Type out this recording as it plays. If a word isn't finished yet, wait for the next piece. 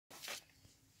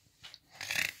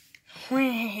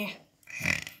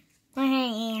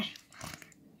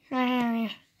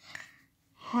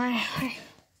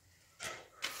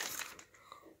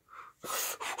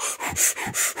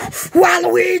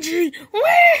Waluigi!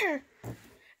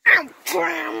 Ow!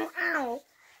 Ow!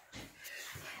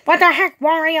 What the heck,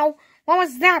 Wario? What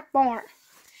was that for?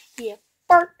 Yeah,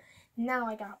 fart. Now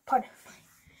I gotta put my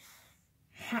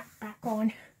hat back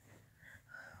on.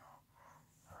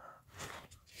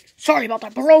 Sorry about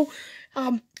that, bro.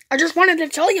 I just wanted to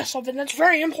tell you something that's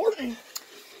very important.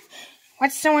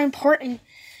 What's so important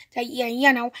that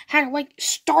you know, had to, like,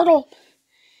 startle,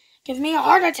 give me a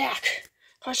heart attack?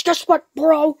 Cause guess what,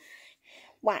 bro?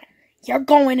 What? You're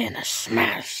going in a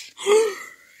smash. Woo!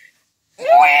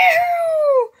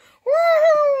 Woo!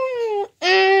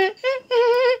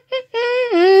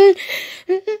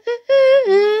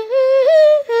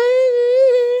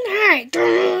 Hi.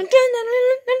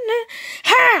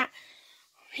 Ha!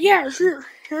 Yeah, sure.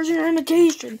 Here's your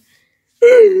imitation.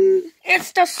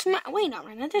 It's the smash. Wait a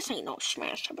minute, this ain't no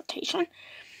smash imitation.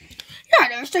 Yeah,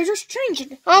 it is. They just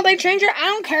changed it. Oh, they changed it. I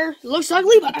don't care. It looks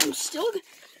ugly, but I'm still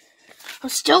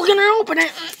gonna open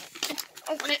it.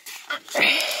 Open it.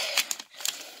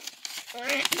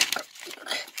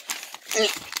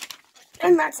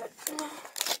 And that's it.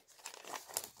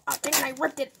 I think I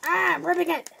ripped it. I'm ripping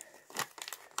it. I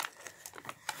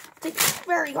think it's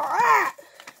very hard.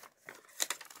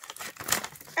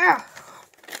 Ah.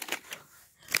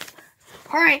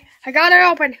 Alright, I got it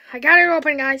open.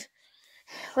 Guys.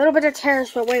 A little bit of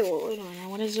tears, but wait a minute.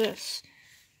 What is this?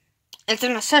 It's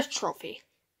an assist trophy.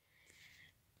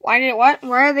 What?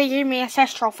 Why did they give me an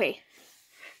assist trophy?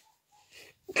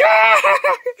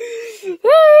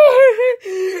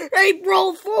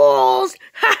 April Fools!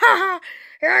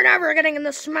 You're never getting in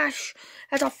the smash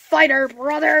as a fighter,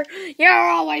 brother. You're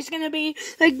always gonna be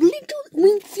like little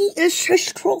winky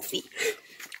assist trophy.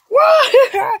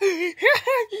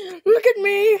 Look at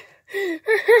me.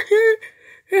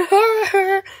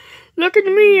 Look at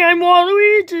me, I'm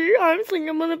Waluigi. I think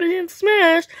I'm gonna be in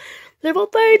Smash. Little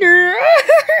fighter.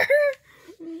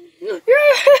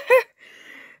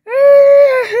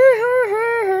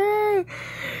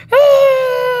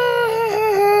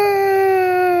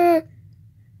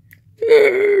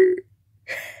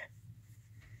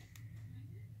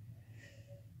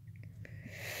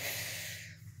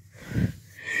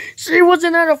 See,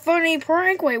 wasn't that a funny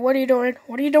prank? Wait, what are you doing?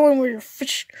 What are you doing with your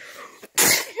fish?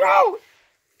 No!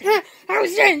 I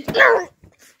was in!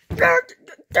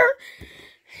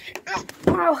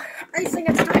 Oh,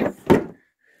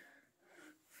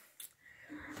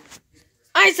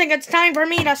 I think it's time for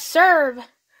me to serve.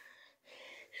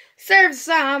 Serve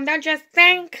some, don't you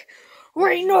think?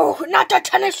 Wait, no, not the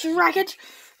tennis racket.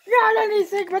 Not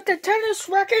anything but the tennis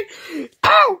racket.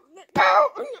 Ow! Ow!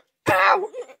 Ow!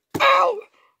 Ow!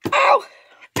 Ow!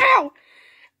 Ow!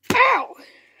 Ow!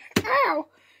 Ow!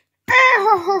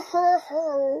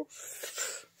 Ow!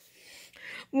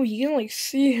 Well, you can like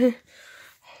see.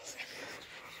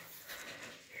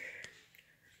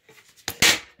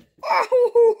 Ha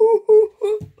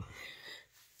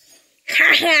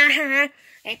ha ha!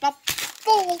 April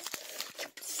Fool!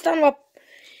 Son of a...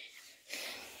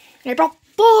 April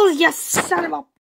Fool, you son of a...